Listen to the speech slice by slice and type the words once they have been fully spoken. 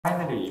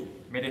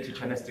made it to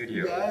Chunner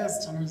Studio.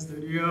 Yes, Chunner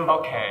Studio.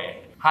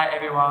 Okay. Hi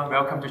everyone,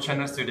 welcome to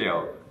Chunner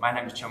Studio. My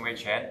name is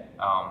Chen.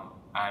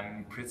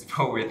 I'm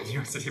principal with New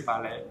York City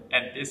Ballet,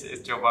 and this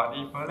is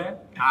Jovani Furlan.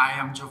 Hi,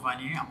 I'm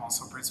Jovani. I'm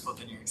also principal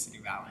at New York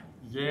City Ballet.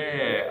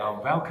 Yeah,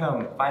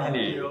 welcome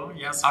finally. Thank you.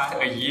 Yes, after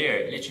finally. a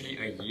year, literally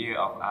a year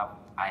of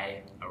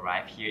I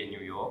arrived here in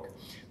New York.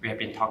 We have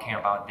been talking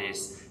about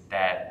this,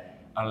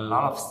 that a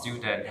lot of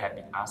students have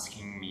been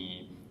asking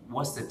me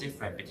what's the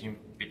difference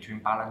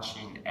between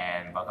Balanchine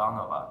and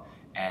Vaganova,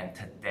 and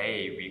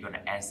today we're going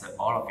to answer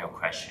all of your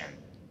questions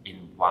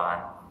in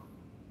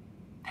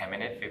 10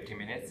 minutes, 15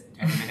 minutes,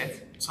 20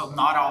 minutes. So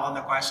not all of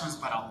the questions,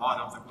 but a lot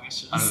of the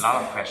questions. A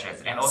lot of questions.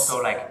 Yes. And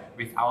also like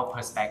with our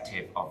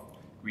perspective of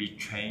we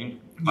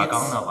trained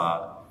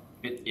Vaganova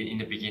in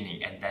the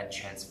beginning and then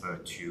transfer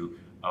to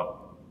a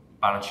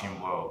Balanchine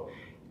world.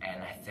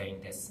 And I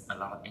think there's a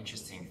lot of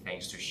interesting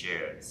things to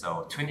share.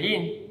 So tune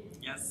in.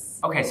 Yes.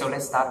 Okay, so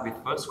let's start with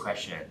first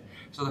question.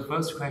 So the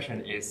first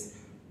question is,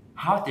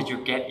 how did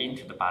you get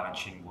into the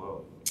Balanchine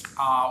world?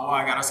 Well,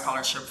 I got a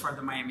scholarship for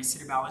the Miami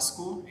City Ballet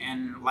School,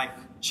 and like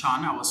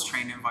Chun, I was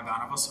trained in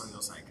Vaganova, so it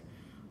was like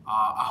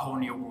a whole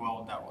new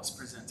world that was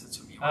presented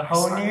to me. A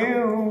whole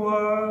new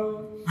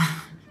world.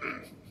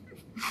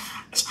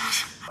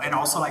 And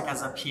also like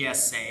as a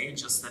PSA,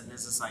 just that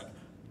this is like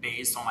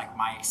based on like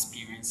my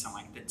experience and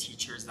like the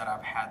teachers that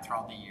I've had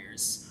throughout the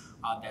years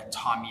that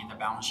taught me the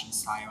Balanchine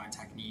style and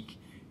technique.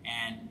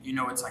 And you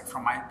know, it's like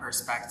from my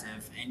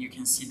perspective, and you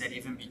can see that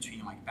even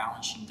between like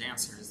Balanchine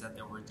dancers that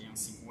they were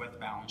dancing with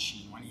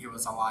Balanchine when he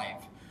was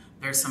alive,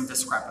 there's some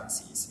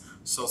discrepancies.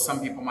 So some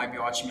people might be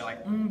watching me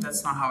like,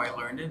 that's not how I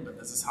learned it, but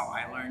this is how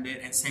I learned it.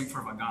 And same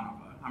for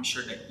Vaganova. I'm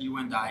sure that you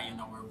and I, you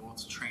know, we're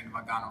both trained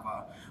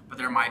Vaganova, but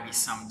there might be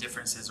some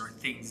differences or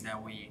things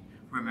that we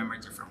remember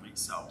differently.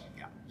 So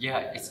yeah.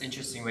 Yeah, it's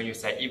interesting when you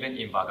say even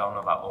in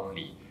Vaganova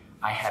only,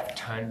 I have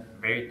turned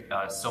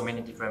so many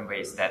different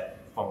ways that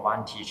from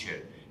one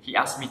teacher. He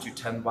asked me to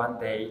turn one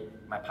day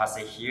my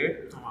passe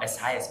here as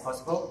high as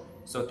possible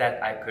so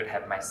that I could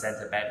have my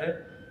center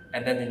better.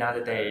 And then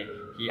another day,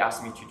 he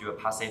asked me to do a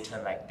passe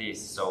turn like this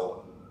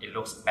so it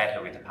looks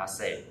better with the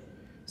passe.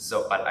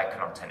 So, but I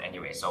cannot turn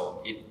anyway,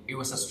 so it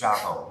was a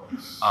struggle.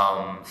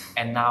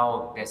 And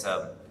now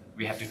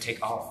we have to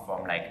take off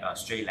from like a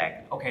straight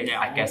leg. Okay,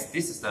 yeah, I guess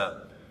this is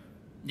the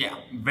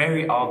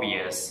very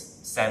obvious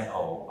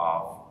sample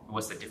of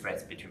what's the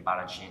difference between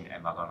Balanchine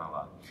and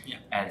Vaganova. Yeah.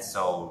 And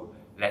so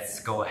let's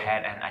go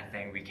ahead and I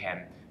think we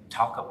can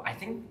talk I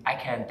think I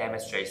can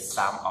demonstrate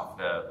some of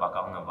the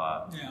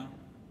Vaganova. Yeah.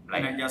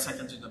 Like, and I guess I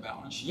can do the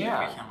Balanchine.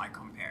 Yeah. We can like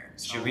compare.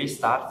 So, should we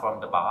start from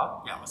the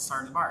bar? Yeah, let's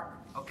start the bar.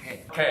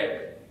 Okay.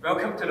 Okay.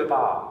 Welcome to the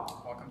bar.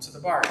 Welcome to the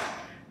bar.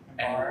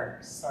 The bar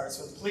starts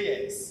with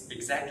pliés.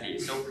 Exactly.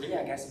 So plie,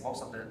 I guess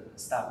most of the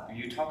stuff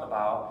you talk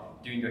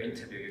about during your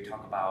interview, you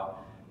talk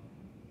about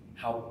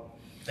how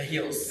the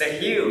heels. The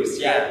heels,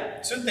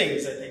 yeah. Two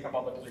things I think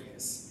about the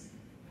pliés.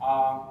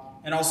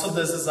 And also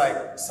this is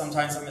like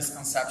sometimes a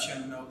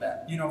misconception,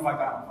 that,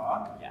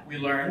 Vaganova, we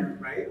learn,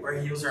 right? Where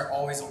heels are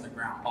always on the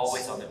ground.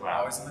 Always on the ground.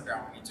 Always on the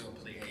ground when you do a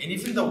plie. And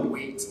even the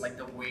weight, like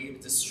the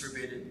weight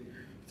distributed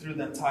through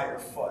the entire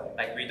foot.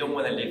 Like we don't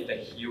want to lift the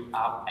heel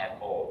up at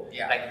all.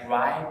 Yeah.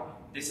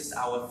 Like this is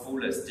our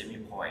fullest demi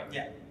point.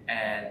 Yeah.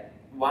 And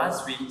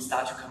once we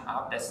start to come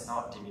up, that's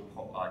not demi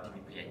plie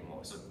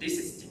anymore. So this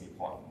is demi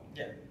point.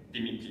 Yeah.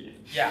 Demi plie.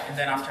 Yeah, and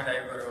then after that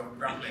you go to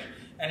ground plie.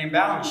 And in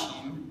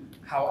Balanchine,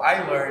 how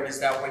I learned is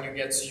that when you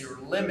get to your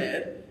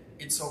limit,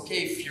 it's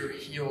okay if your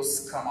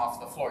heels come off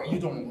the floor. You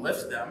don't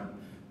lift them,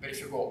 but if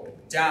you go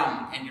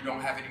down and you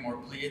don't have any more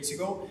plie to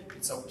go,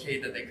 it's okay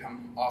that they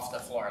come off the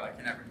floor, like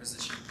in every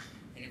position.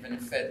 And even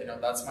if it,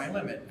 that's my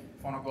limit.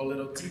 If I want to go a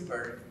little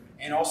deeper,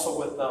 and also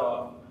with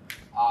oh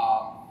my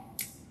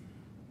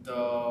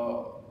god,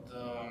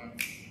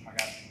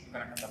 I'm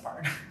gonna cut that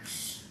part.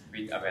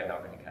 We're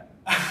not gonna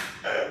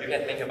cut. You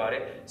can think about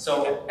it.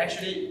 So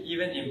actually,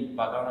 even in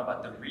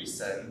Vaganova, the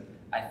reason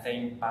I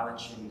think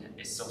Balanchine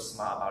is so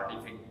smart about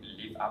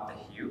lift up the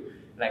heel,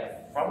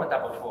 like from a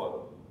double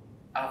twirl,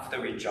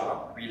 after we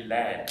jump, we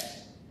land.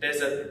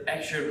 There's an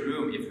actual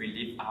room if we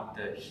lift up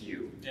the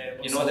heel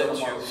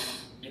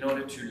in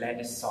order to land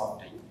it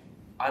softly.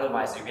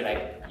 Otherwise, you'll be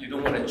like you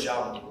don't want to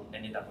jump in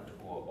any double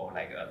twirl or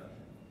like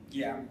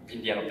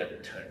in the end of the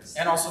turns.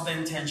 And also the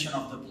intention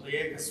of the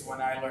plie, because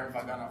when I learned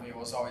Vaganova, it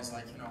was always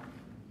like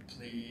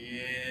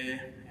plie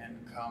and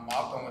come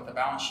up. And with the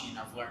Balanchine,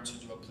 I've learned to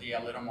do a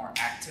plie a little more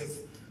active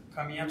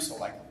coming up. So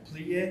like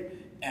plie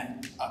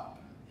and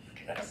up.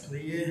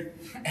 Plie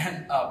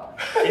and up.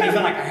 And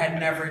even like I had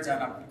never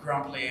done a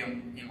ground plie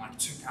in like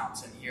 2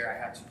 counts, and here I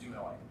had to do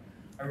it like,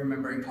 I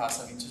remember in class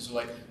having to do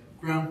like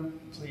ground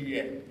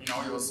plie.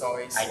 It was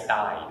always. I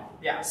died.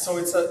 Yeah, so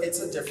it's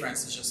a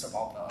difference. It's just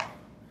about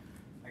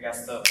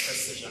the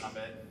precision of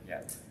it.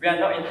 Yeah. We are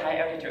not in high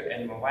altitude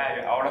anymore. Why are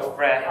you out of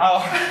breath?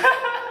 Oh.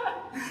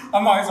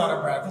 I'm always out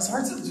of breath. It's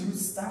hard to do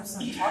steps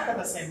and talk at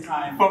the same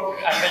time.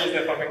 I think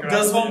it's the perfect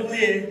Does one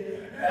plie?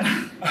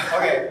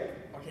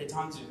 Okay,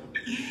 Tanju.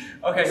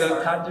 Okay,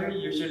 so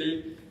Tanju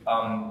usually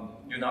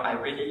you know, I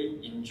really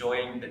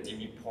enjoying the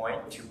demi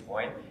point, 2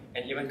 point,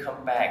 and even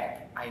come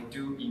back, I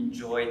do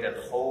enjoy the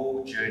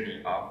whole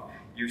journey of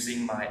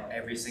using my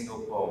every single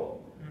bone.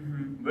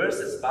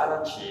 Versus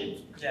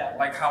Balanchine. Yeah,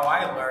 like how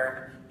I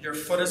learned, your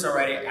foot is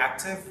already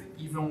active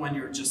even when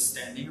you're just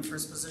standing in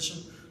first position.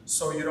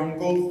 So you don't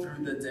go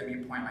through the demi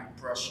point like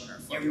brushing your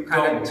foot. You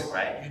don't,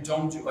 right? You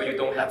don't do or it. You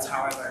don't That's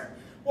how I learned.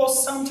 Well,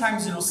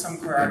 sometimes, you know, some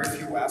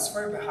choreography will ask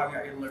for it, but how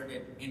I learned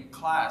it in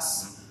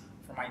class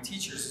from my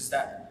teachers is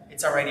that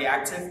it's already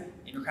active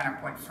and you kind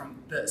of point from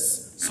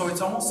this. So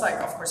it's almost like,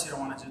 of course you don't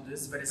want to do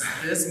this, but it's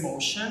this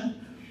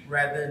motion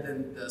rather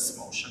than this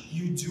motion.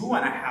 You do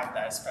want to have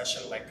that,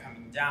 especially like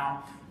coming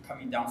down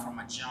from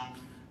a jump,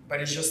 but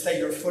it's just that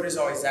your foot is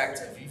always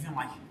active. Even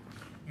like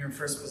you're in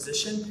first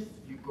position,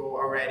 you go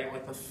already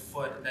with the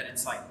foot that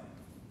it's like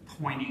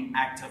pointing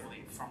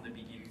actively from the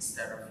beginning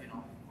instead of, you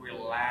know,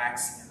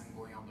 relaxing and then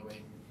going all the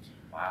way.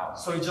 Wow.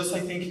 So it just, I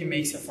think he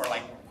makes it for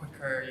like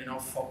quicker, you know,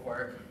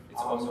 footwork.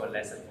 It's also a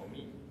lesson for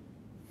me.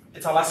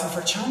 It's a lesson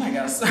for Chunner, I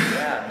guess.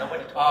 Yeah,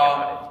 nobody told me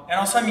about it. And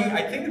also, I mean,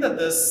 I think that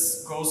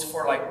this goes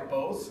for like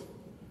both.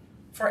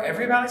 For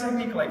every ballet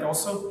technique, like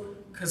also,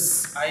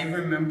 because I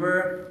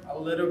remember a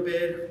little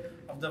bit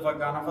of the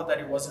Vaganova that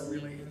it wasn't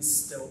really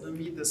instilled in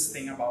me, this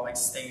thing about like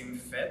staying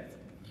fit.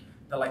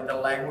 That like the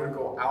leg would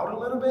go out a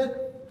little bit,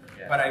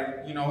 but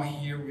I, you know,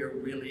 here we're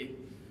really,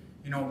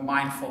 you know,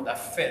 mindful that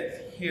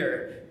fit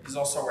here is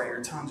also where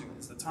your tandu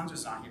is. The tandu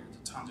is not here,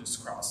 the tandu is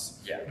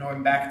cross. Yeah. You know,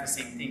 and back the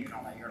same thing, you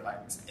know, like your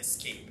legs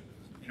escape.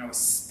 You know, it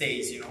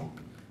stays, you know.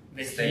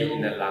 Stay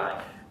in the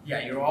line.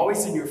 Yeah, you're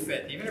always in your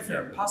fit. Even if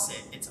you're in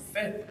passe, it's a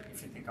fit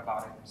if you think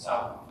about it. So.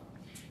 Wow.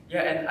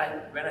 Yeah,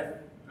 and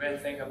when I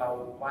think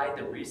about why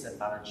the reason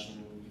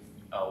Balanchine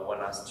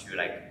want us to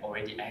like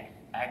already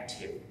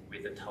active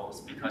with the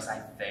toes, because I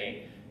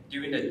think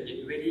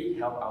it really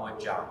help our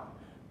jump.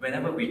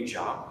 Whenever we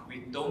jump, we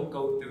don't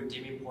go through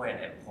demi point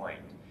and point.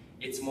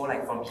 It's more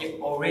like from here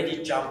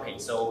already jumping.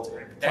 So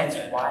that's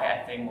why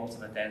I think most of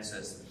the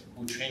dancers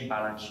who train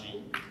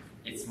Balanchine,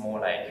 it's more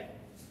like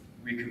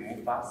we can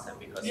move faster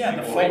because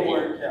the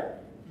footwork,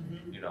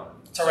 you know,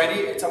 it's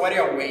already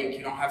awake.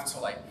 You don't have to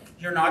like,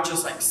 you're not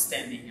just like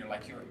standing. You're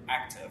like, you're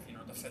active. You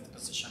know, the fifth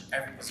position,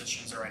 every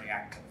position is already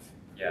active.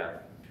 Yeah.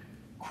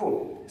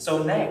 Cool.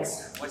 So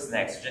next, what's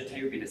next?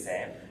 Jeté will be the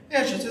same.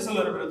 Yeah, Jeté is a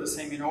little bit of the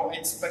same. You know,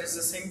 but it's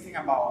the same thing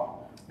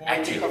about when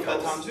I think of the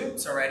tandu.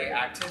 It's already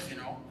active. You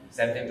know.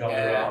 Same thing from the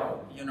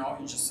round. You know,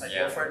 you just like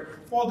go for it.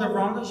 Well, the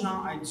round de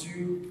jambe, I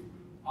do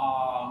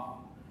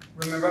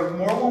remember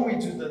more when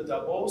we do the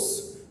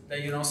doubles.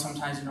 That, you know,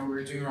 sometimes, you know,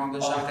 we're doing round de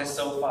jambe. Oh, they're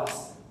so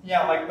fast.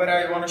 Yeah, like, but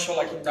I want to show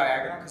like in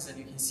diagonal because then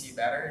you can see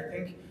better, I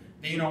think.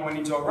 Then, you know, when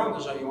you do a round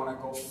de jambe, you want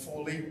to go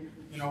fully,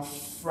 you know,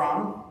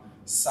 front,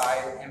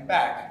 side, and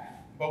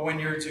back. But when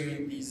you're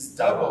doing these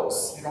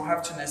doubles, you don't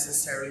have to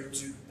necessarily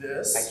do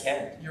this. I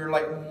can't. You're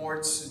like more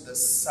to the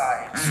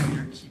side. So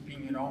you're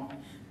keeping, you know,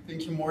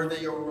 thinking more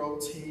that you're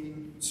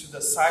rotating to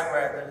the side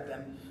rather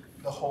than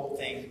the whole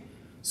thing.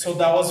 So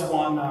that was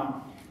one.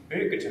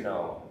 Very good to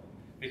know.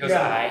 Because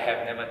I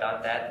have never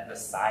done that, the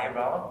side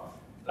round.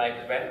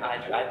 Like when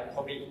I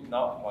probably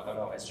not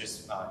Vaganova, it's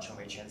just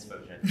Chunner Chen's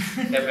version.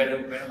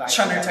 when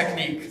Chunner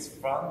technique. It's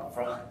front,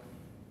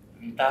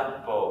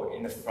 double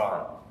in the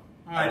front.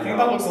 I think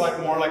that looks like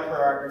more like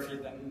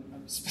choreography than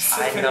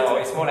specific. I know,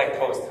 it's more like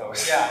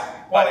toes.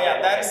 Yeah, well,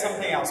 yeah, that is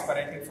something else, but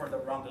I think for the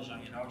round de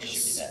jambe, you know, it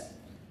should be that.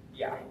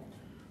 Yeah.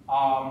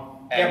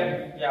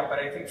 But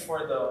I think for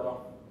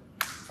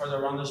the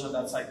round de jambe,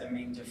 that's like the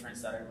main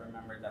difference that I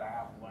remember that I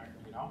have learned,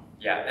 you know?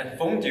 Yeah, and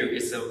fondue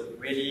is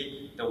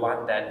really the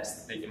one that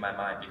sticks in my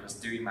mind because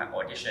during my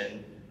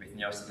audition with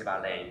NYCB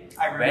Ballet,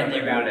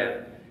 Wendy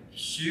William,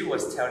 she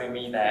was telling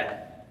me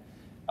that,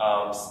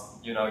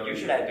 you know,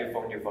 usually I do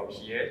fondue from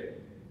here,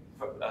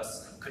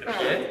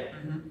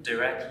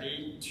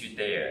 directly to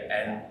there,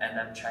 and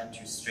I'm trying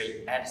to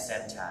straight at the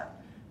same time,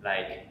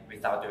 like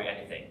without doing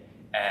anything.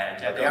 And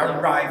they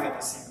arrive at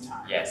the same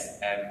time. Yes,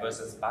 and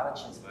versus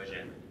Balanchine's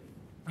version.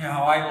 Yeah,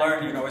 how I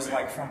learned, you know, is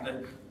like from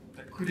the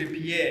coup de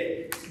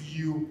pied,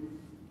 you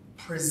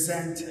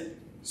present it.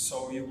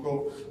 So you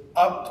go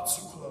up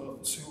to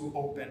close to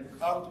open,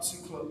 up to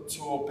close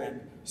to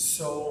open.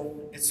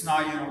 So it's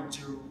not, you know,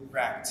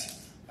 direct,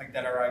 like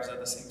that arrives at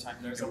the same time.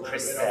 There's a little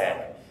bit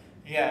of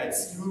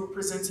it's you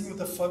presenting with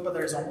the foot, but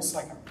there's almost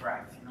like a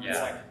breath, you know, it's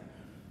like,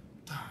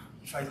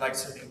 if I like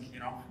something, you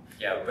know,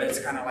 but it's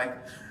kind of like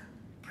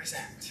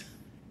present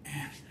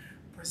and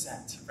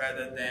present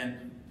rather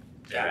than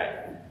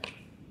direct.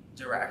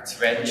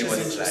 Wendy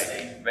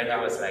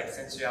was like,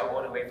 since you are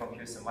all the way from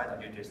Houston, why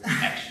don't you do some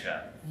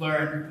extra?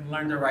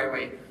 learn the right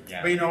way.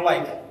 Yeah. But you know,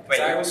 like,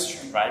 I was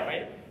trained. Right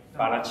way?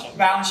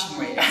 Balanchine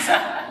way.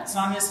 It's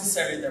not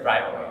necessarily the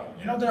right way.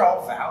 You know, they're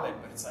all valid,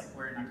 but it's like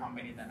we're in a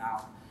company that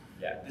now.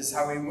 Yeah. This is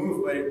how we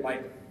move, but it,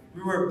 like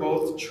we were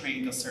both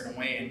trained a certain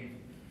way, and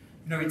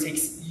you know, it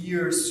takes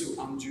years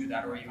to undo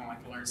that, or even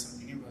like learn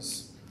something new.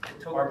 Because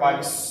our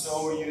body's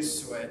so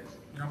used to it,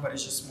 you know. But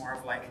it's just more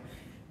of like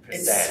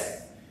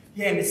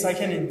and it's like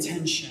an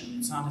intention.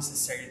 It's not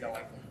necessarily that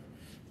like,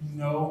 you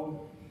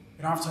know,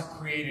 You don't have to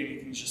create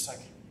anything, it's just like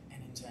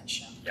an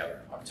intention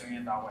of doing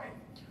it that way.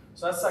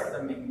 So that's like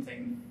the main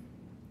thing.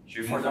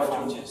 Should we move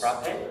on to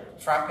frappe?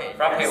 Frappe.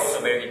 Frappe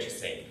also very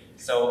interesting.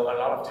 So a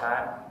lot of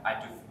time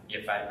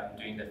if I'm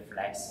doing the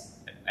flex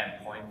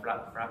and point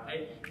frappe,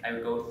 I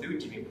will go through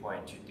dipping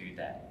point to do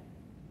that.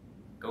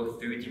 Go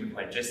through dipping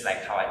point just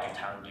like how I do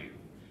tandu.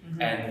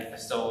 And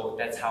so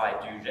that's how I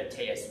do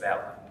rete as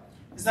well.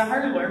 Is that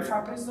hard to learn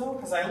frappes though?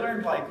 Because I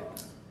learned like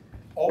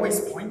always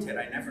pointed,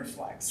 I never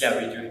flex. Yeah,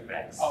 we do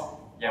flex. Oh,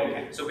 yeah.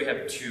 Okay. So we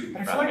have two.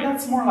 But I feel like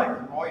that's more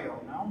like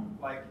royal, no?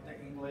 Like the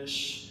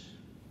English,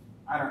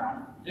 I don't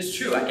know. It's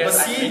true, I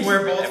guess. But see,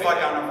 we're both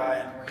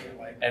Vaganova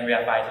and we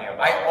are fighting about.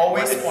 I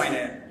always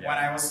pointed. When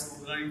I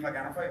was learning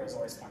Vaganova, it was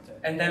always pointed.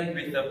 And then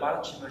with the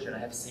Balanchine version, I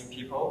have seen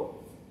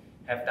people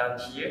have done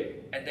here,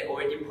 and they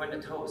already point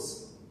the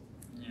toes.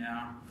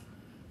 Yeah.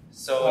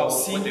 So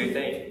what do you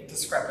think?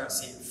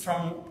 Discrepancy.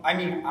 I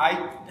mean,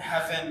 I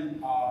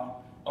haven't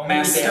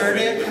mastered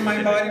it in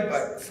my body,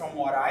 but from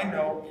what I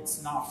know,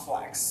 it's not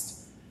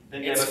flexed.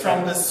 It's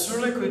from the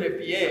sur le coup de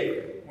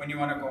pied. When you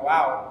want to go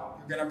out,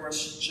 you're gonna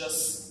brush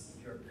just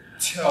your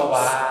toes. Oh,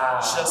 wow.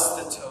 Just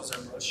the toes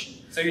are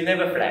brushing. So you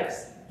never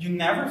flex? You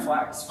never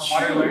flex. From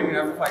what I learned, you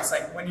never flex.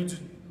 Like when you do,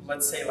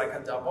 let's say like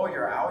a double,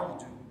 you're out,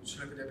 you do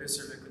sur le coup de pied,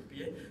 sur le coup de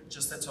pied,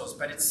 just the toes.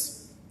 But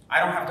I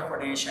don't have the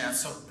coordination,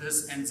 so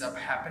this ends up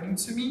happening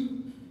to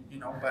me, you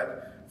know,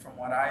 but from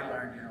what I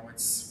learned, you know,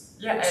 it's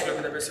sur le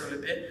coup de pied, sur le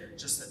pied,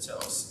 just the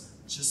toes.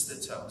 Just the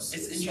toes.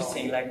 It's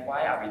interesting, so, like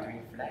why are we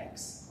doing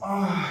flex? For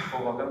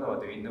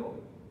Vaganova, do you know?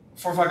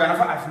 For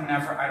Vaganova,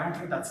 I don't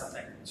think that's a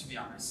thing, to be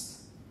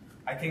honest.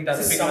 I think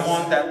that's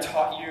someone that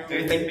taught you. Do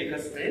you think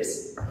because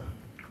this?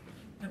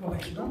 Yeah, but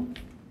like you don't.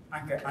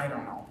 I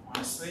don't know,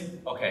 honestly.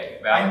 Okay,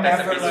 well, I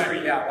that's never a mystery.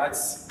 learned. Yeah,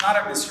 that's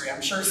not a mystery.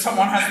 I'm sure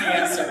someone has the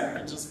answer and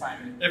can just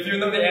find it. If you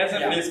know the answer,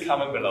 please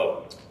comment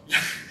below.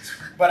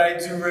 But I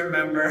do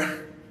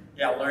remember,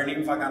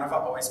 learning Vaganova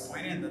always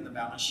pointing, and then the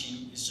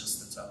Balanchine is just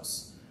the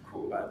toes.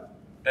 Cool, but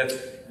that's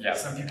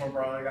some people are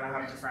probably gonna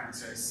have different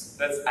answers.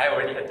 I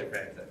already had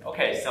different answers.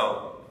 Okay,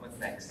 so what's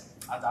next?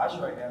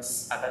 Adagio, I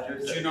guess. Adagio.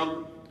 Do you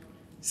know?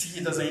 See,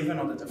 he doesn't even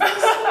know the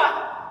difference.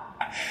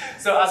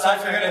 So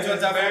if you're gonna do a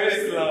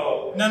very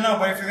slow. No,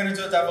 but if you're gonna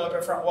do a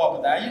developer front wall,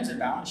 but that you did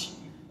Balanchine.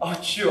 Oh,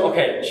 true.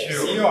 Okay,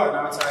 true. See, you are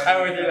now. It's already. I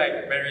already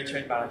like very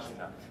trained Balanchine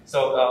now.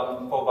 So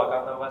for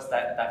Vaganova's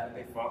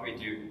definitely front, we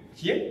do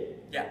here.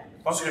 Yeah.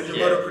 So you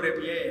go to coup de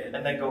pied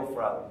and then go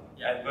front.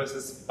 Yeah. And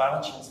versus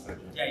Balanchine's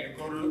version. Yeah, you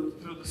go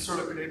through the sur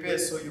le coup de pied,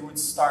 so you would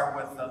start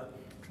with the,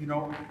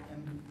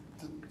 and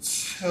the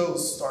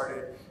toes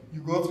started. You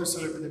go through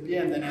sur le coup de pied,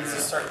 and then as you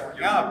start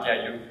going up,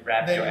 you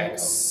wrap your ankle. Then you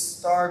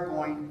start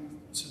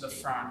going to the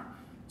front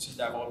to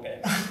develop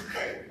it.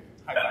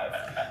 High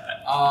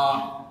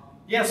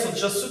five. So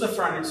just to the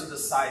front and to the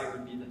side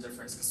would be the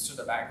difference, because to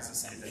the back is the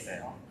same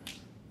thing.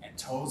 And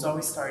toes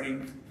always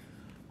starting.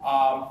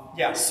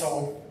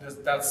 So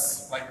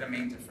that's like the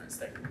main difference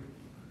there.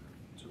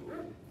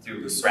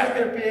 To wrap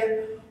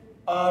it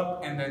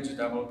up and then to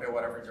develop it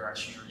whatever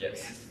direction you're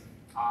going.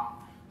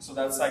 So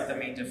that's like the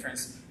main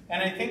difference.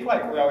 And I think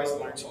like we always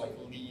learn to like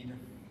lead,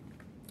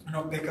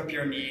 pick up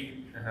your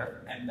knee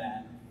and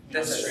then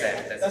that's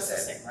the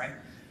same, right?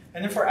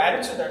 And then for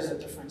attitude, there's a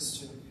difference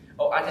too.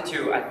 Oh,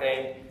 attitude, I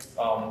think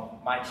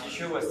my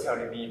teacher was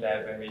telling me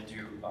that when we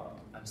do,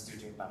 I'm still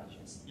doing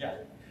Balanchines. Yeah.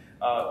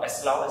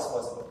 As long as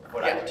possible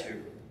for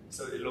attitude,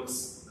 so it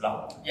looks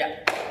long.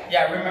 Yeah,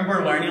 I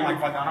remember learning like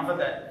Vaganova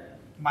that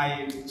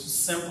to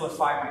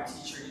simplify, my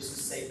teacher used to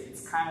say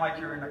it's kind of like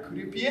you're in a coup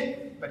de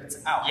pied, but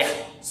it's out. Yeah.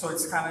 So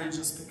it's kind of you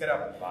just pick it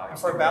up. Wow, and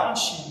for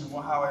Balanchine,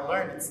 how I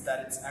learned is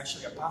that it's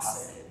actually a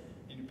passe,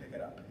 and you pick it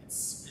up.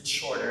 It's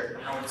shorter,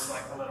 it's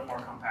like a little more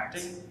compact.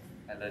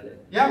 I love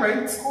it. Yeah, right.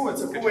 It's cool.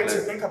 It's a cool way to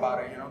think about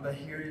it. That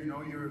here,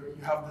 you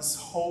have this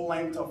whole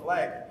length of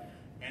leg,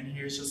 and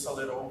here's just a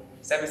little.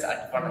 Same as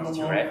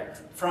attitude, right?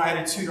 From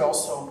attitude,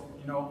 also,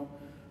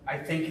 I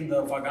think in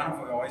the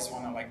Vaganova we always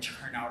want to like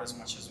turn out as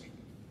much as we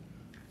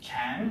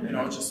can.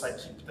 Just like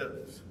keep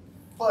the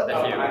foot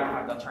up. I don't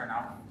have that turn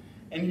out.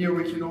 And here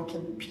we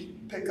can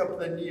pick up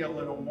the knee a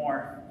little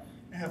more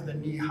and have the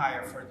knee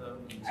higher for the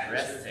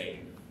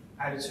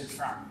attitude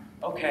front.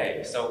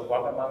 Okay, so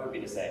Borbon would be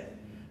the same.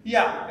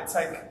 Yeah, it's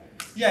like,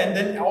 and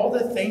then all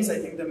the things, I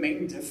think the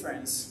main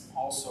difference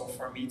also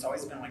for me, it's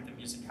always been like the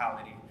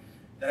musicality.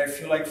 That I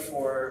feel like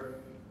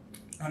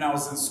when I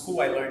was in school,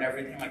 I learned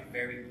everything like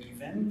very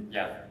even.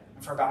 Yeah.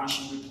 And for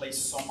Balanchine, we play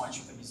so much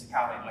with the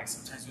musicality. Like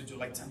sometimes we do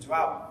like tandu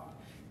out,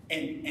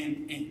 and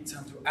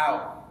tandu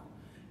out,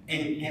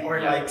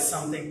 or like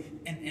something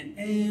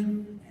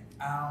and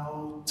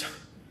out.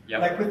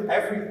 Yep. Like with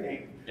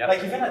everything. Yep.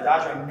 Like even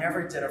adagio, I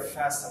never did a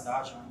fast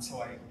adagio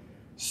until I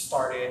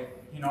started.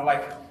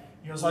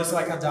 It was always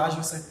like adagio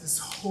was like this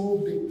whole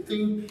big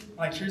thing.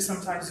 Like here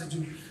sometimes you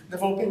do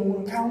developing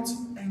one count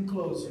and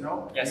close,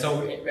 Yeah,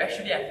 so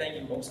actually I think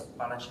in most of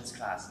Balanchine's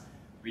class,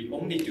 we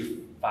only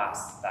do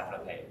fast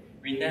developing.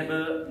 we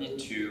never need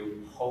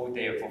to hold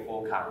there for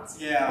 4 counts.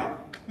 Yeah,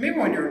 maybe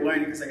when you're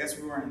learning, because I guess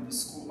we were in the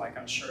school, like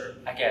I'm sure.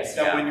 I guess,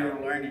 that yeah. when you're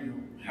learning,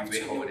 you have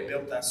to hold it.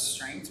 build that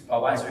strength.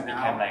 But once we now,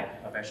 become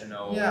like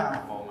professional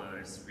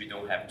performers, we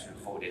don't have to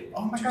hold it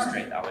to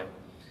straighten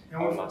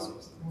our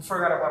muscles. We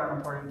forgot about an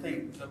important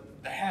thing,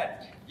 the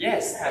head.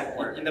 Yes,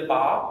 in the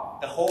bar,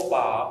 the whole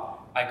bar,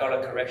 I got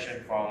a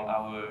correction from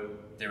our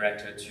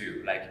director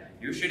too. Like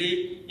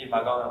usually in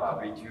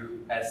Vaganova, we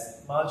do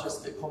as much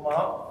as the palm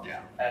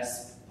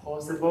as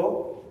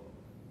possible.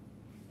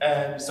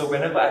 And so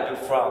whenever I do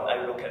front,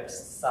 I look at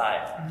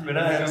side. When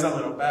I do a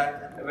little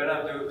back. When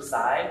I do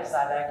side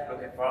leg,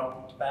 look at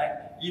front,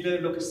 back. Either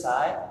look at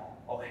side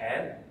or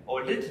hand,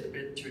 or a little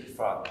bit to the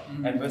front.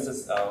 And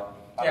versus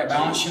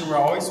Balanchine, we're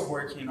always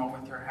working,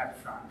 with your head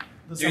front.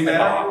 Doesn't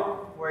matter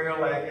where your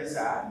leg is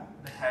at,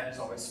 the head is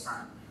always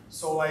front.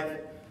 So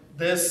like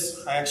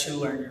this, I actually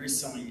learned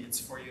recently. It's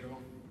for you to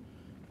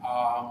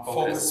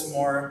focus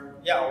more,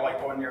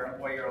 like what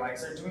your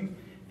legs are doing,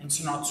 and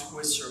to not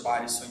twist your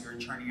body so you're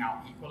turning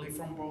out equally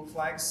from both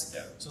legs.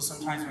 Yeah. So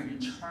sometimes when you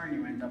turn,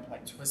 you end up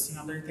like twisting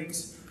other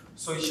things.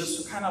 So it's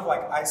just to kind of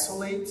like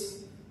isolate,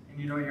 and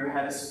your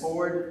head is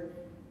forward,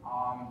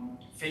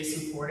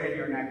 facing forward, and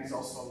your neck is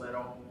also a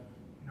little,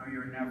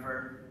 you're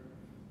never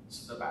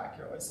to the back.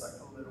 You're always like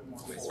a little more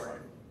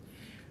forward.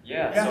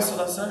 Yeah. So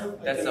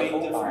that's the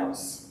whole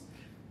difference.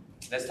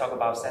 Let's talk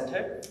about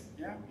center.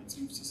 Yeah, let's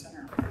move to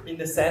center. In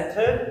the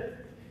center,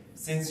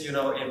 since in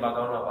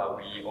Vaganova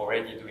we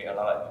already doing a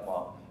lot of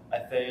more, I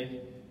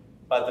think,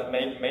 but the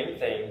main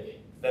thing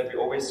that we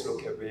always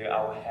look at where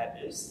our head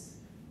is,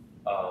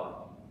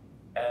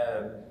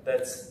 and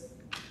that's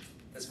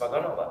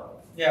Vaganova.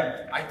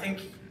 Yeah, I think,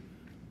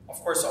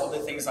 of course, all the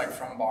things like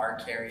from bar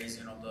carries,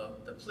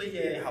 the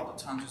plie, how the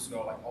tonsils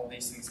go, like all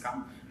these things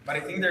come. But I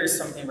think there is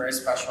something very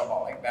special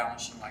about like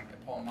Balanchine, like the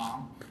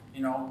Borbon.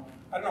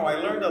 I don't know, I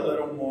learned a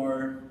little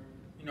more,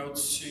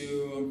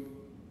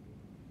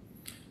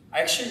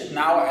 actually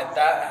now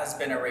that has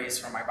been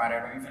erased from my body. I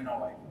don't even know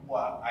like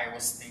what I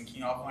was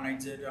thinking of when I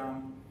did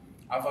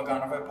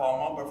Vaganova and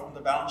Balanchine, but from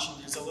the Balanchine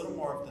there's a little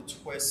more of the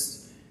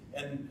twist.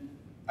 And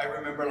I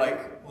remember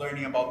like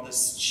learning about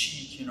this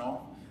cheek,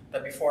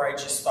 that before I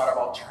just thought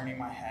about turning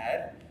my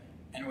head.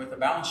 And with the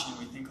Balanchine,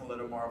 we think a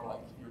little more of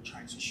like you're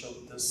trying to show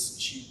this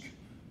cheek,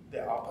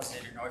 the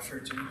opposite. If you're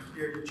doing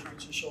here, you're trying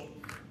to show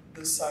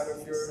this side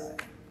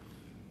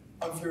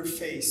of your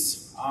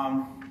face.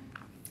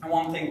 And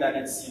one thing that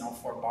it's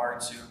for bar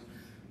too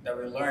that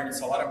we learned,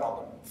 it's a lot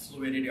about the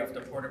fluidity of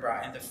the port de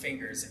bras and the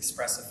fingers,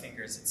 expressive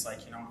fingers. It's like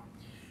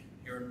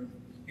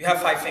you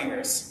have 5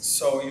 fingers,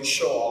 so you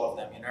show all of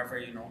them. You never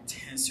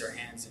tense your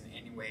hands in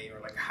any way or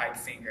like hide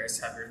fingers.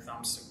 Have your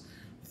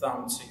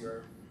thumb to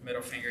your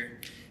middle finger.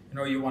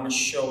 You want to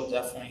show,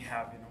 definitely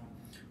have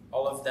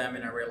all of them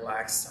in a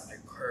relaxed and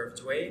like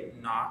curved way,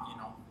 not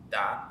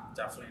that,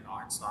 definitely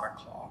not. It's not a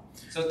claw.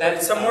 So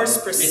that's a more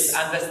specific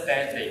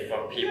misunderstanding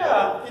from people.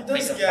 Yeah, it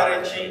does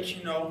get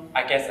it.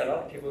 I guess a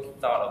lot of people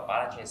thought of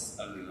Balanchine as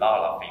a lot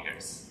of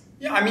fingers.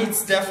 Yeah, I mean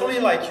it's definitely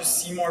like you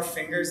see more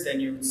fingers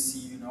than you would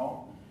see,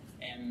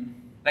 and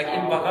like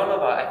in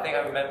Vaganova, I think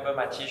I remember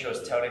my teacher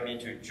was telling me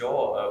to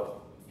draw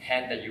a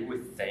hand that you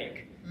would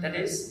think that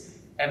is,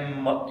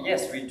 and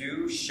yes, we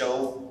do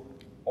show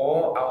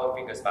all our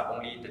fingers, but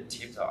only the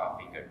tips of our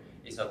finger.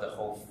 It's not the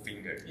whole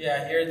finger.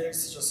 Yeah, here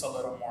it's just a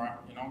little more,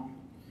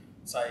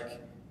 It's like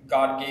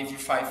God gave you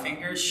 5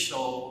 fingers,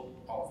 show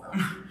all of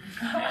them,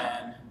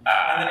 and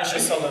then it's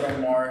just a little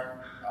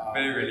more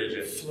very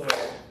religious fluid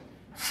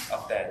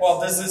of that.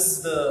 Well, this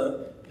is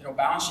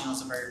Balanchine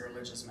was a very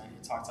religious man.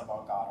 He talked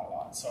about God a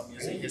lot, so I'm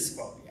using his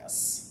quote.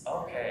 Yes.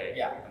 Okay.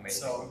 Yeah.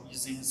 Amazing. So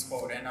using his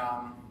quote, and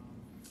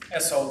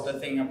so the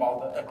thing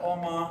about the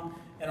diploma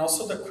and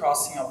also the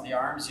crossing of the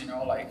arms,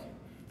 like.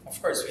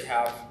 Of course, we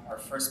have our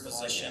first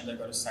position, they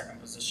go to second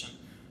position.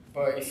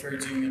 But if you're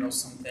doing,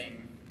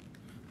 something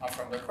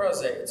from the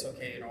crozet, it's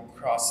okay,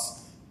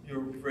 cross your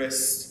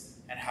wrist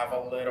and have a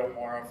little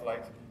more of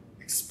like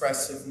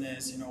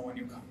expressiveness, when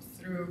you come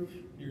through,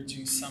 you're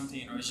doing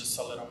something, it's just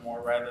a little more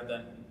rather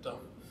than dum,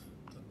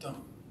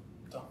 dum,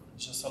 dum.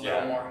 It's just a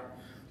little more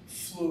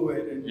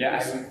fluid. And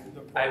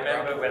I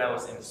remember when I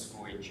was in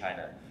school in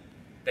China,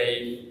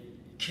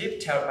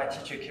 my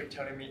teacher kept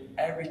telling me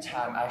every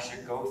time I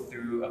should go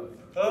through a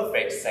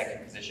perfect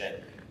second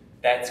position.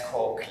 That's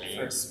called clean.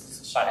 First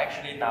position. But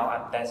actually now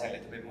I'm dancing a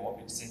little bit more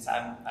since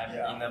I'm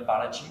in a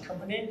Balanchine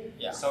company.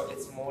 Yeah. So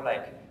it's more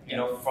like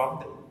from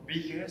the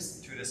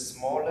biggest to the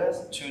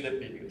smallest to the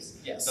biggest.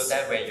 Yes. So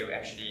that way you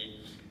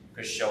actually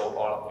could show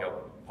all of your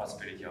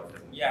possibility of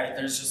them. Yeah,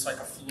 there's just like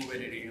a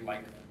fluidity,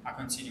 like a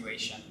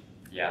continuation.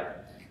 Yeah.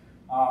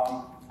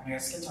 I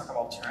guess we can talk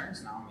about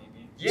turns now,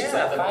 maybe.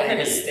 Yeah, the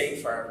biggest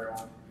thing for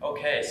everyone.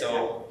 Okay,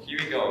 so here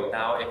we go.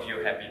 Now, if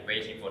you have been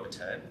waiting for the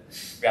turn,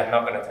 we are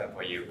not going to turn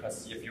for you,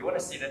 because if you want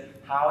to see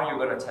how you're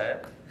going to turn,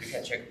 you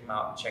can check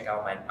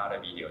out my other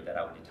video that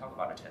I already talk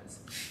about the turns.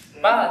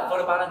 But for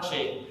the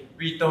Balanchine,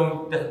 we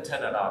don't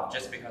turn a lot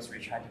just because we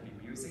try to be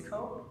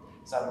musical.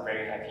 So I'm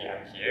very happy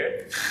I'm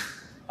here.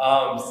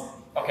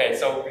 Okay,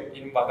 so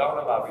in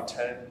Vaganova we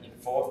turn in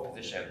fourth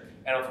position,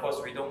 and of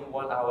course we don't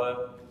want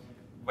our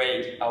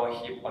weight, our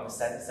hip on the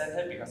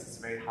center because it's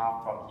very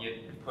hard from here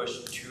to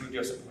push to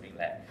your supporting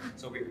leg.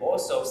 So we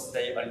also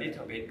stay a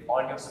little bit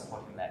on your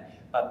supporting leg,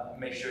 but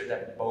make sure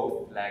that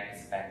both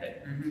legs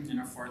bended. In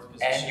a fourth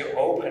position. And you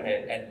open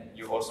it, and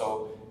you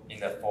also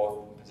in the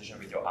fourth position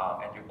with your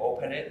arm, and you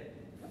open it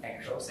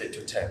and close it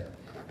to turn.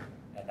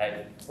 And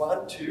then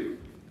 1, 2.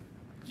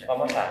 Yeah. One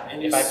more time.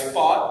 And you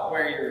spot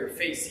where you're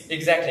facing.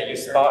 Exactly, you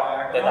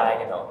spot the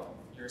diagonal.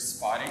 You're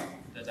spotting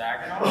the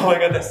diagonal. Oh my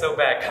god, that's so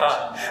bad,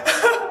 God.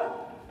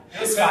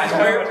 It's fine.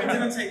 We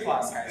didn't take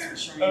class, guys. We're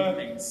showing you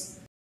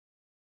things.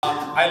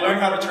 I learned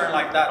how to turn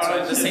like that. So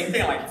it's the same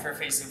thing. Like if you're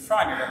facing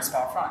front, you're gonna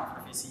spot front. If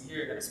you're facing here,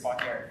 you're gonna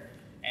spot here.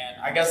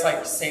 And I guess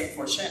like same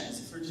for shin. Is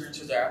if you're doing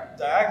to the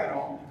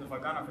diagonal, the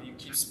Vaganova, you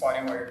keep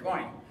spotting where you're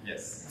going.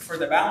 Yes. For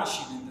the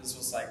Balanchine, this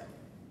was like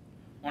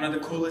one of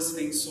the coolest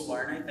things to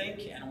learn, I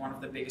think, and one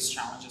of the biggest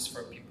challenges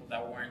for people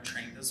that weren't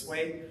trained this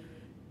way.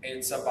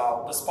 It's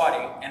about the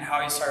spotting and how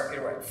you start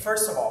your feet right.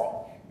 First of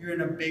all, you're in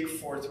a big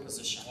fourth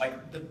position,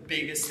 like the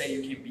biggest that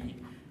you can be,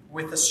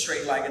 with a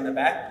straight leg in the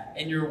back,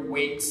 and your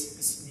weight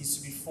needs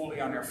to be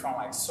fully on your front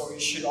leg. So you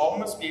should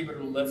almost be able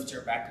to lift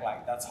your back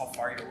leg. That's how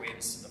far your weight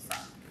is to the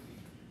front.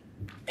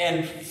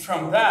 And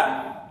from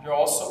that, you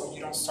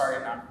don't start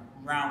in a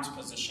round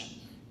position.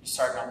 You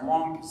start in a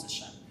long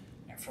position.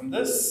 And from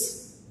this,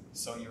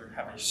 so you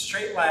have a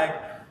straight leg,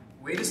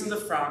 weight is in the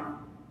front,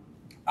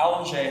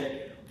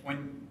 allongé.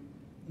 When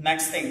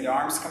next thing, the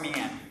arm's coming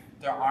in.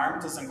 The arm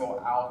doesn't go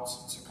out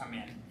to come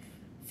in.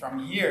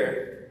 From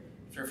here,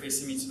 if you're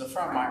facing me to the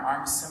front, my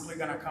arm is simply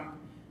gonna come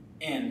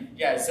in.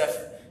 Yeah, as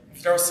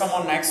if there was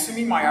someone next to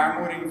me, my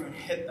arm wouldn't even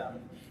hit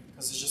them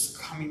because it's just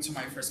coming to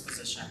my first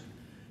position.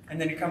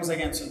 And then it comes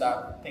again to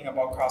that thing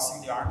about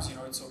crossing the arms. You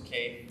know, it's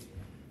okay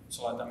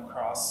to let them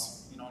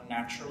cross, you know,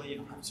 naturally. You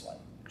don't have to like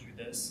do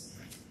this.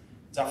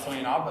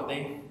 Definitely not, but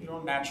you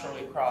don't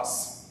naturally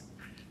cross.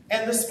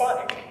 And the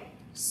spotting,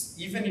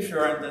 even if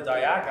you're in the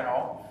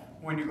diagonal,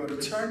 when you go to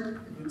turn,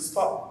 you're going to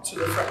spot to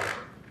the front.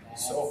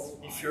 So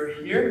if you're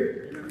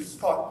here, you're going to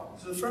spot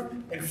to the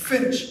front and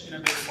finish in a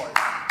big forward.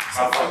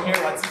 So from here,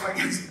 let's see if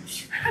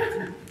I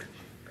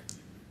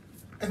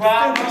can.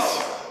 Wow.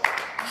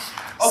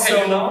 Okay,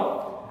 so,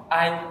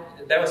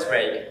 that was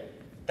great.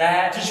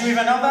 Did you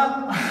even know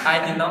that?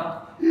 I did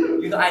not.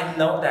 You know, I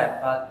know that,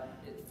 but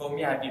for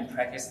me, I've been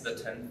practicing the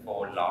turn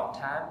for a long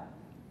time,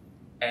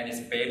 and it's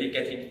barely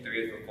getting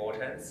 3 to 4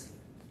 turns.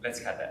 Let's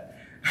cut that.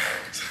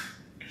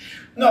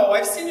 No,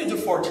 I've seen you do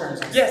 4 turns.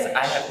 Yes,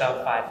 I have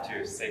done 5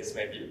 to 6,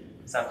 maybe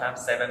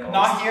sometimes 7. Most.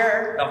 Not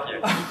here. Not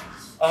here.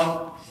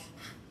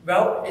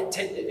 Well,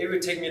 it will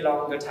take me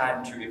longer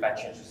time to if I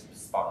change the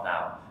spot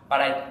now.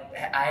 But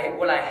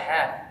what I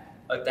have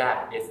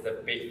adapt is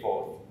the big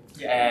fourth.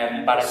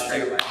 Yeah, but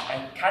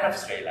and kind of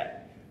straight leg,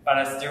 but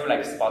I still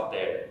like spot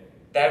there.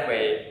 That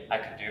way I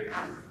could do.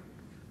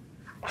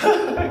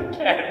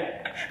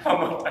 Okay, one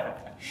more time.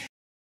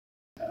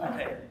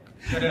 Okay,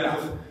 good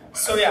enough.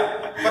 So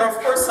yeah, but of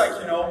course, like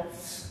you know,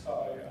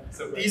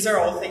 these are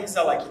all things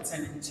that like it's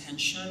an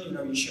intention. You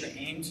know, you should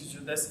aim to do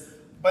this.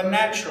 But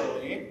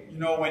naturally, you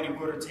know, when you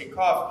go to take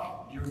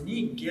off, your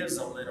knee gives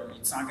a little.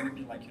 It's not going to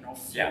be like, you know,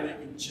 fully,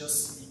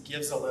 it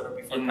gives a little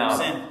before it comes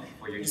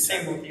in. The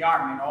same with the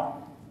arm, you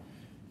know.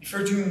 If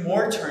you're doing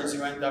more turns,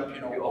 you end up, you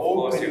know,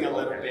 opening a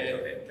little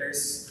bit.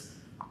 There's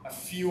a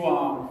few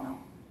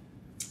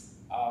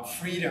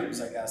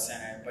freedoms, I guess, in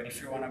it. But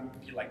if you want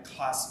to be like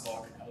class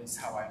book, at least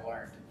how I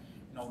learned,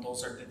 you know,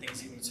 those are the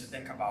things you need to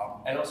think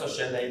about. And also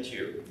Shunner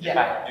too. Yeah. If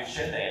I do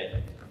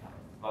Shunner,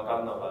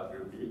 Vaganova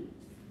will be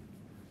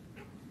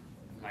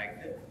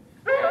like this.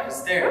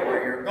 It's there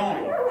where you're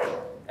going.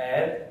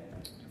 And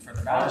for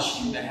the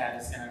Balanchine, the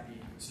head is going to be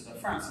to the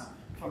front. So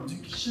if I'm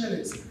doing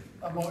Shunners,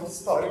 I'm always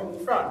starting in the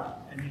front.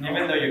 And, you know,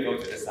 even though you go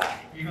to the side.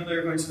 Even though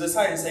you're going to the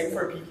side, and same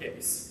for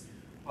PKs.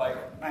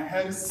 Like, my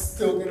head is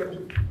still going to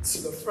be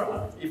to the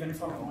front, even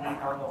if I'm going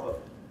out of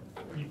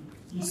it.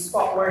 You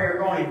spot where you're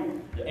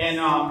going. Yes. And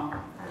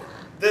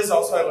this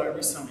also I learned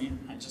recently.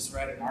 I just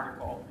read an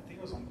article, I think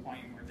it was on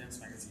Point or Dance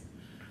Magazine.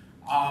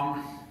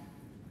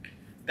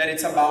 That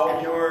it's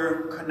about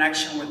your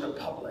connection with the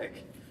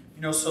public.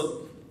 You know,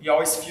 so it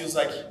always feels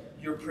like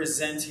you're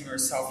presenting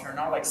yourself. You're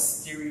not like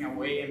steering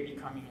away and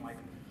becoming like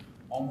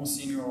almost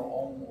in your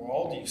own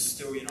world. You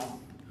still, you know,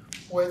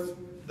 with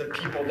the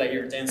people that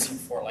you're dancing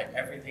for, like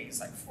everything is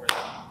like for them.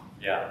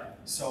 Yeah.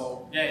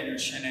 So yeah, in your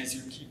Chinese,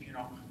 you keep, you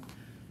know,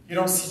 you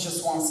don't see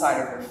just one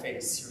side of your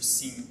face. You're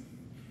seeing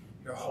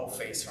your whole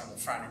face from the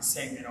front. And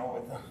same, you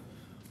know, with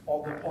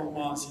all the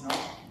palmas, you know.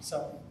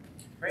 So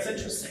very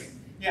interesting.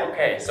 Yeah.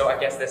 Okay, so I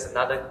guess there's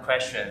another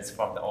question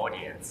from the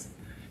audience.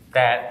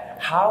 That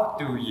how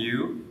do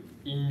you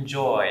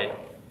enjoy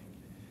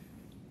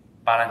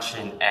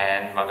Balanchine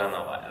and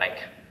Vaganova? Like,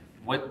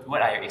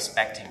 what are you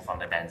expecting from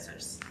the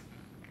dancers?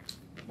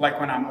 Like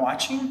when I'm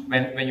watching?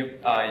 When you're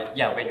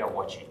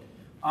watching.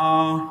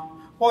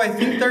 Well, I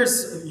think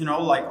there's, you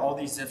know, like all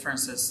these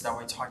differences that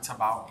we talked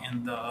about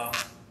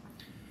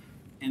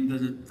in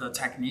the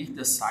technique,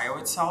 the style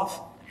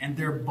itself, and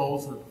they're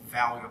both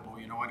valuable.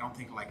 You know, I don't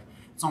think like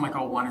it's not like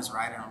oh one is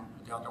right and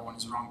the other one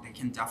is wrong. They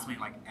can definitely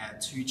like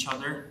add to each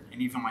other,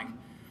 and even like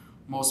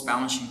most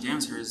Balanchine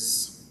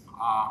dancers,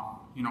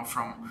 you know,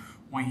 from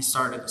when he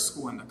started the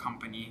school and the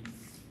company,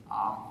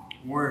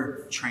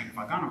 were trained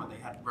Vaganova.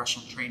 They had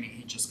Russian training.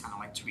 He just kind of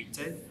like tweaked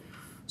it.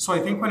 So I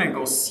think when I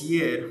go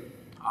see it,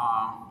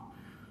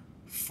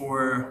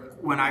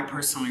 when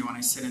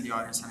I sit in the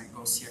audience and I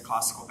go see a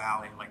classical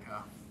ballet, like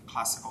a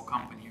classical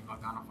company,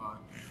 Vaganova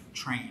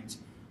trained,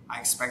 I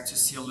expect to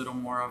see a little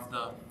more of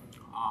the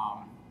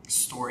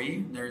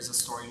story. There's a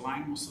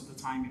storyline most of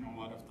the time, you know, a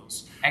lot of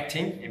those.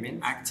 Acting, you mean?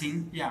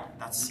 Acting, yeah,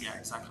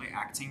 exactly,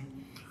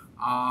 acting.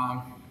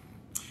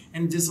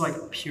 And this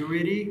like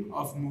purity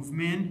of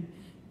movement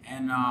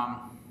and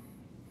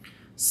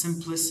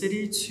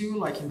simplicity too,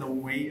 like in the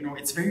way, you know,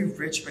 it's very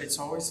rich, but it's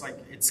always like,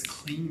 it's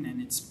clean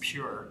and it's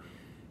pure.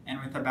 And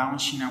with the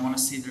Balanchine, I want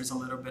to see there's a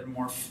little bit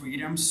more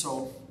freedom.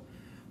 So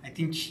I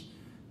think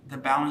the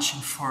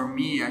Balanchine for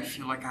me, I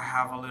feel like I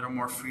have a little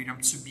more freedom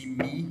to be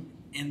me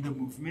in the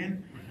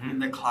movement. In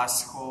the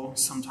classical,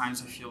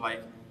 sometimes I feel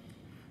like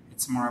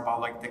it's more about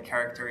like the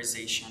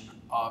characterization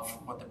of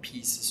what the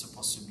piece is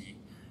supposed to be.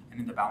 And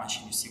in the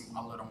Balanchine, you see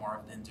a little more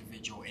of the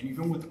individual. And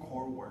even with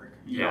core work,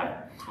 you know,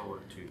 core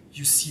work too.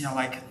 You see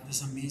like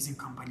these amazing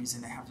companies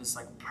and they have this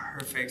like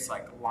perfect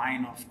like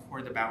line of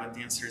core the ballet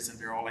dancers and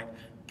they're all like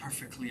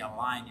perfectly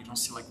aligned. You don't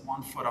see like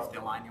one foot off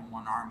the line and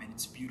one arm, and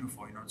it's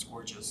beautiful, you know, it's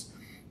gorgeous.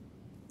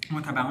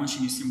 With the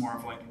Balanchine, you see more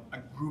of like a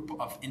group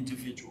of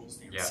individuals.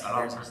 Yeah, a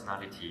lot of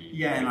personality.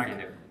 Yeah, and like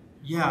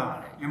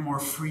and more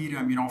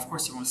freedom. You know, of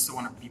course, you still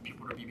want to be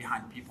people to be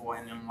behind people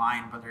and in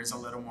line, but there's a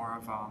little more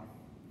of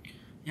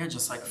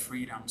just like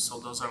freedom. So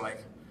those are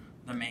like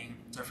the main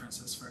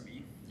differences for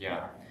me.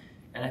 Yeah,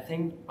 and I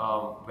think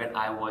when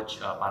I watch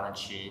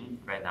Balanchine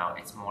right now,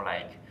 it's more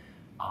like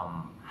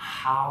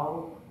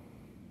how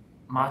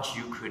much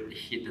you could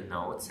hit the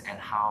notes and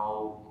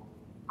how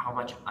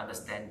much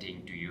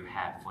understanding do you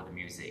have for the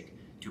music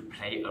to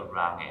play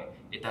around it.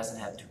 It doesn't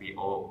have to be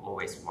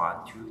always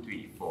 1, 2,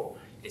 3, 4.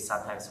 It's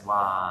sometimes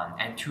 1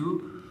 and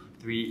 2,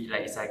 3.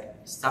 Like it's like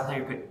sometimes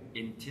you could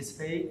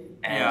anticipate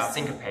and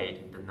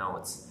syncopate the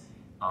notes.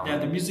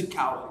 The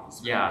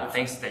musicality.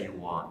 Things that you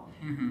want.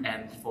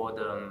 And for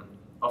the,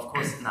 of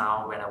course,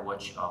 now when I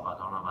watch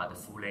Vaganova, the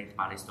full-length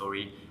ballet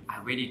story,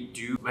 I really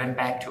do went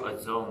back to a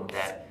zone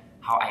that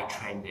how I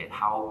trained it,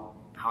 how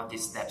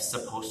this step's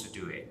supposed to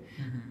do it,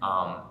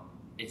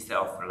 instead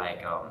of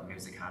like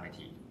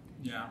musicality.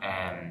 Yeah.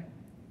 And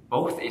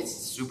both is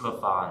super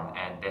fun,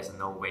 and there's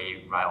no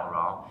way right or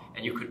wrong.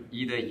 And you could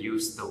either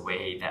use the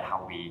way that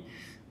how we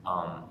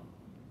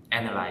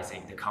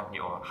analyzing the company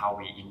or how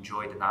we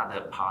enjoy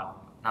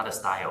another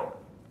style.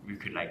 We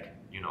could like,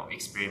 you know,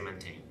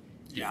 experimenting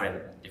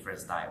different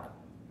style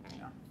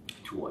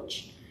to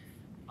watch.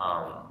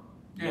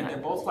 They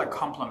both like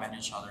complement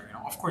each other. You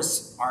know, of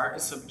course, art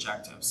is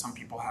subjective. Some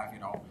people have, you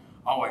know,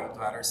 oh, I would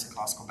rather see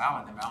classical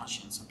ballet than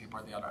Balanchine. Some people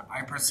are the other.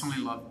 I personally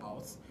love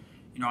both.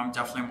 You know, I'm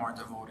definitely more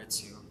devoted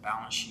to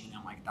Balanchine,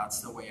 and like that's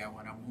the way I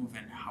want to move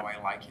and how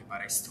I like it.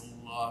 But I still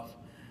love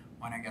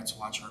when I get to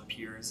watch our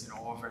peers, you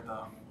know, over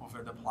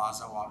the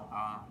plaza,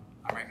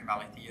 American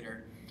Ballet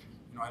Theater.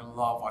 You know, I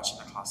love watching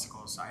the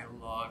classicals. I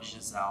love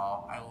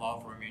Giselle. I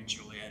love Romeo and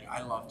Juliet.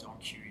 I love Don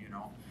Q. You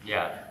know.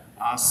 Yeah.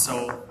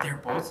 So they're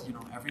both, you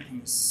know,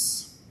 everything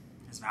is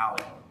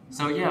valid.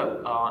 So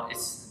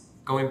it's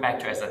going back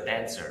to as a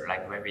dancer.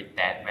 Like when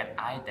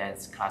I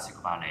dance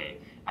classical ballet,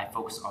 I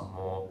focus on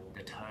more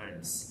the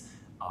turns,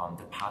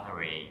 the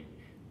partnering,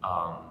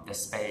 the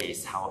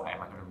space, how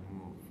am I going to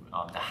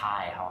move, the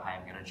high, how high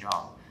I'm going to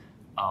jump,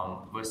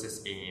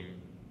 versus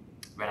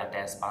when I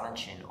dance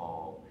Balanchine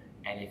or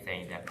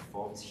anything that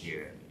performs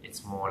here,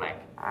 it's more like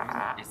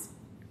it's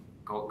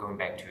going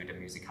back to the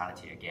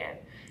musicality again.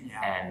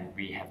 Yeah. And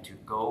we have to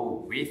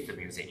go with the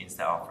music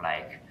instead of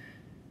like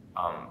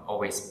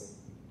always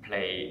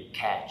play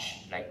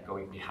catch, like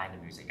going behind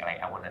the music.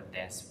 Like I want to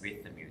dance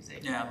with the music.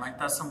 Yeah, like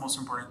that's the most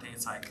important thing.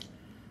 It's like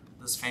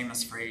this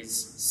famous phrase,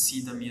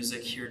 see the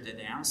music, hear the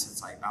dance.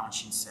 It's like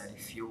Balanchine said,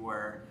 if you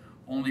were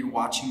only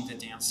watching the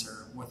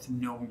dancer with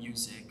no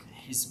music,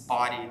 his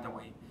body, the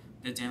way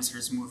the dancer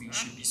is moving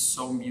should be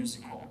so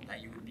musical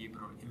that you would be able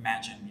to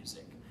imagine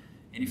music.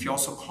 And if you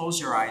also close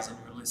your eyes and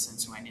you listen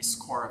to any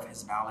score of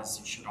his ballets,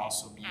 you should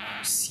also be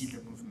able to see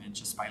the movement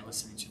just by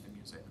listening to the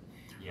music.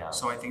 Yeah.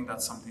 So I think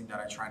that's something that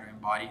I try to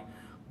embody.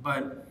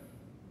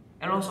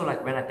 And also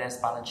like when I dance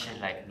Balanchine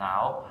like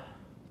now,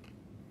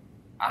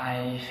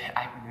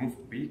 I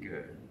move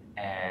bigger,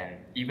 and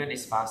even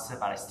it's faster,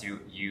 but I still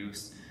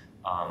use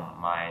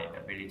my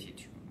ability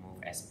to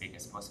move as big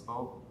as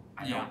possible.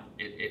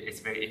 It's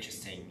very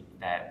interesting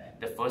that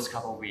the first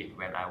couple of weeks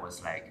when I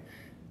was like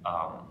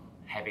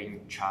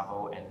having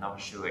trouble and not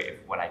sure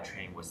if what I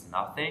trained was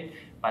nothing,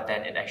 but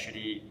then it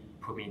actually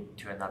put me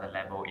to another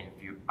level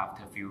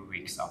after a few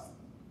weeks of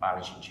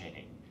Balanchine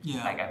training.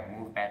 Yeah. Like I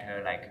move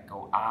better, like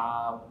go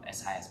up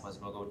as high as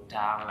possible, go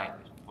down like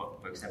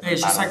for example,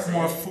 it's just like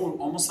more balance. full,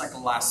 almost like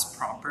less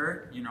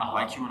proper, you know,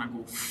 like you want to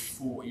go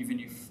full, even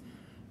if,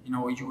 you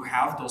know, you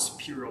have those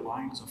pure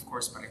lines, of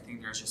course, but I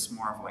think there's just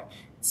more of like,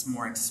 it's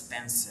more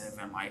expensive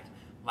and like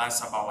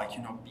less about like,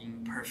 you know,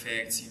 being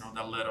perfect, you know,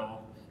 the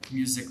little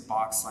music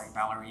box like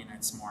ballerina,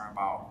 it's more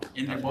about,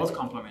 and they both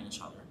complement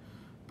each other.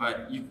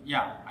 But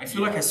I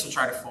feel like I still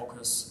try to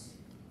focus.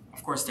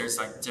 Of course, there's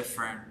like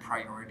different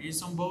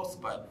priorities on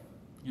both, but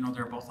you know,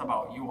 they're both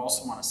about, you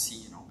also want to see,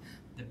 you know,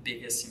 the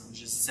biggest, you know,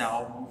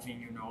 Giselle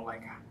moving, you know,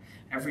 like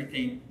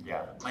everything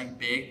like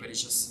big, but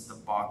it's just the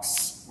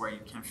box where you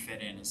can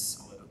fit in is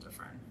a little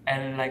different.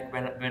 And like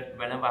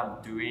whenever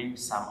I'm doing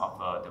some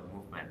of the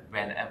movement,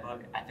 whenever,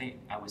 I think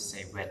I would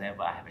say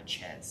whenever I have a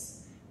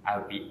chance, I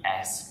would be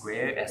as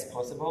square as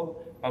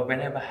possible, but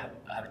whenever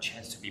I have a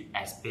chance to be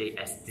as big,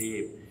 as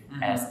deep,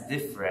 as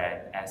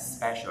different, as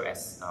special,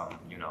 as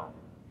you know,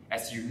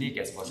 as unique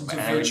as possible.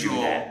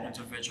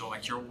 Individual,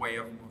 like your way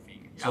of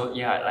moving. Yeah. So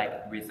yeah,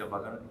 like with the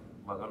Vaganova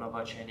and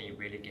Balanchine, it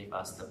really gave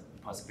us the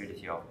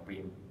possibility of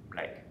being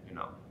like, you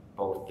know,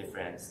 both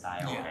different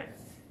style, and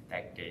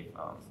that gave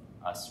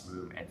us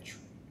room and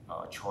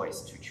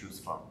choice to choose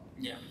from.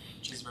 Yeah,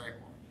 which is very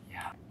cool.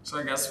 Yeah. So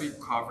I guess we've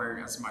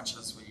covered as much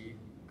as we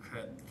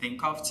could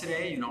think of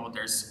today. You know,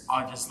 there's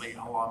obviously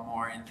a lot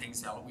more and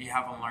things that we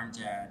haven't learned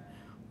yet,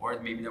 or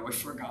maybe that we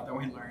forgot that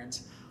we learned.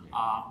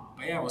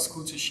 But yeah, it was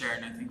cool to share,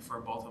 and I think for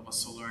both of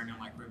us to learn and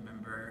like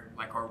remember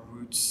like our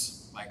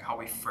roots, like how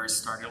we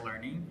first started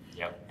learning,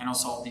 and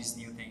also all these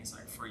new things,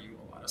 like for you,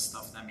 a lot of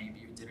stuff that maybe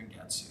you didn't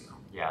get to.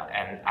 Yeah,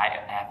 and I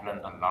have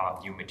learned a lot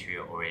of new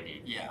material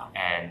already. Yeah.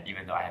 And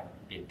even though I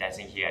have been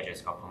dancing here, I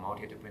just got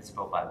promoted to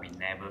principal, but we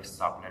never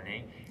stop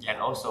learning. And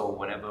also,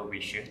 whatever we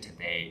share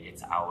today,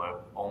 it's our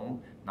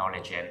own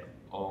knowledge and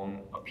own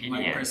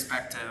opinion. Like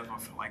perspective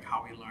of like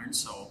how we learn.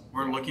 So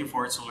we're looking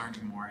forward to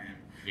learning more. And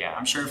yeah,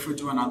 I'm sure if we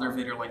do another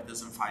video like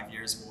this in 5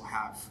 years,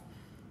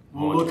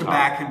 we'll look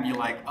back and be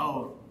like,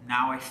 oh,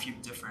 now I feel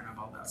different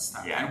about that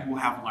stuff, and we'll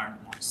have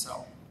learned more.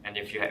 So. And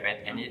if you have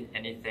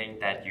anything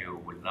that you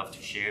would love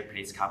to share,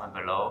 please comment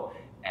below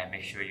and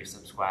make sure you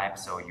subscribe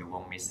so you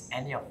won't miss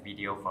any of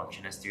video from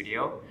Chunner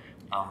Studio.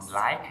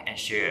 Like and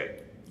share.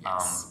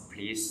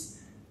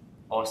 Please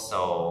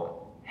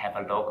also have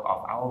a look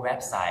of our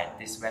website.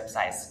 This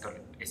website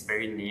is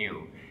very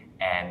new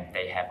and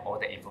they have all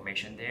the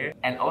information there.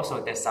 And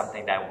also there's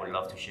something that I would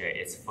love to share.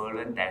 It's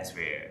Furlan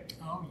Dancewear.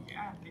 Oh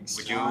yeah, thanks,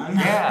 Would John.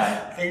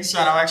 Thanks,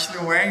 John. I'm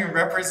actually wearing and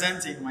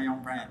representing my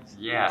own brand.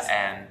 Yeah,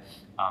 and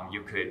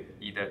you could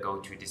either go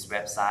to this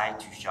website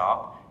to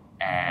shop,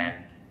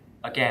 and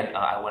again,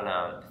 I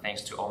wanna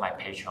thanks to all my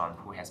patrons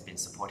who has been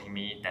supporting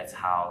me. That's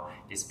how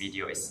this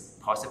video is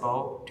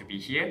possible to be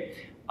here.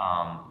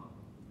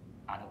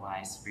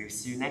 Otherwise, we'll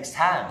see you next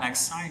time.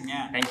 Next time,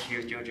 yeah. Thank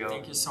you, Jojo.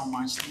 Thank you so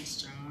much.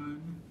 Thanks, John.